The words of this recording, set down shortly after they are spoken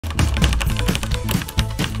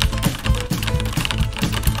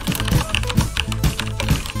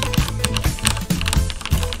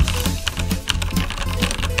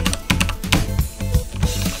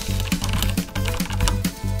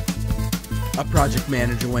A project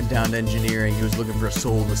manager went down to engineering. He was looking for a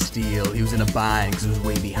soul to steal. He was in a bind because he was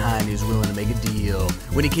way behind. He was willing to make a deal.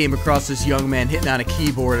 When he came across this young man hitting on a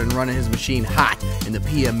keyboard and running his machine hot, and the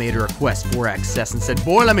PM made a request for access and said,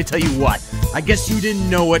 "Boy, let me tell you what. I guess you didn't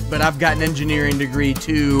know it, but I've got an engineering degree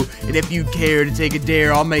too, and if you care to take a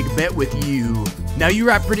dare, I'll make a bet with you. Now you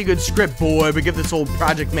write pretty good script, boy, but give this old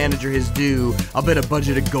project manager his due. I'll bet a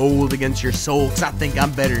budget of gold against your soul, cause I think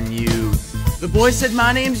I'm better than you." The boy said,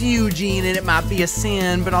 "My name's Eugene, and it might be a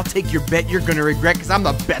sin, but I'll take your bet you're gonna regret, cause I'm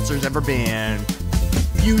the best there's ever been."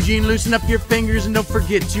 Eugene, loosen up your fingers and don't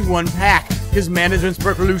forget to unpack, cause management's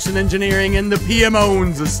broke loose in engineering and the PM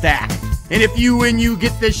owns a stack. And if you win, you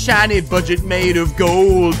get this shiny budget made of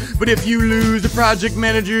gold, but if you lose, the project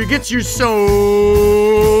manager gets your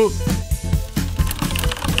soul.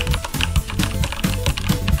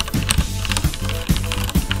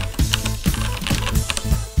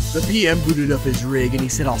 The PM booted up his rig and he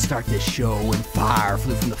said, "I'll start this show," and fire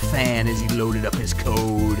flew from the fan as he loaded up his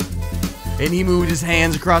code. And he moved his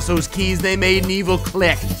hands across those keys, they made an evil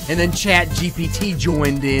click, and then ChatGPT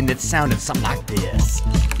joined in. It sounded something like this.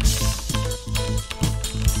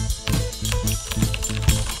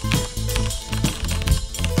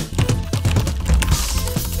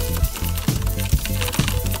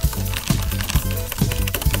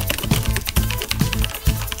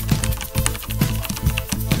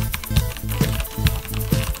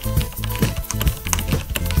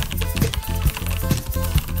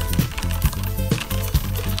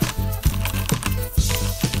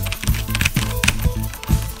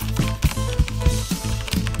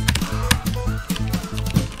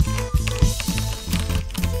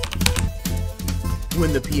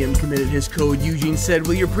 When the PM committed his code, Eugene said,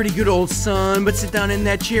 "Well, you're pretty good, old son, but sit down in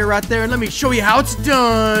that chair right there and let me show you how it's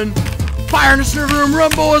done. Fire in the server room, run,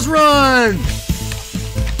 boys, run!"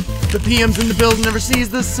 The PM's in the building, never sees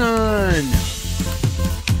the sun.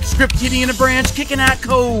 Script kitty in a branch, kicking out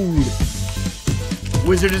code.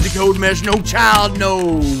 Wizard is a code mesh, no child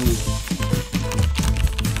knows.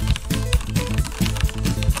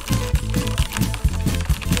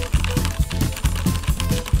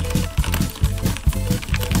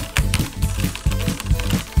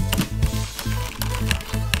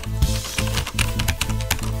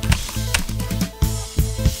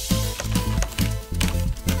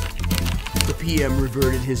 PM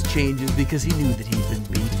reverted his changes because he knew that he'd been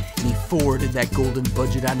beat, and he forwarded that golden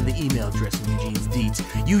budget onto the email address of Eugene's deets.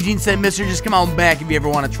 Eugene said, "Mister, just come on back if you ever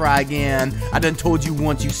want to try again. I done told you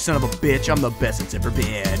once, you son of a bitch, I'm the best it's ever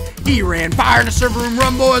been." He ran, fire in the server room,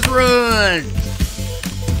 run, boys, run!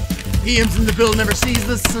 PM's in the building, never sees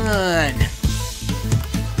the sun.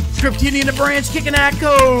 Script hitting in a branch, kicking out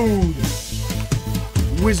code.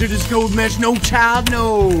 Wizard is code mesh, no child,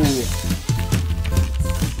 no.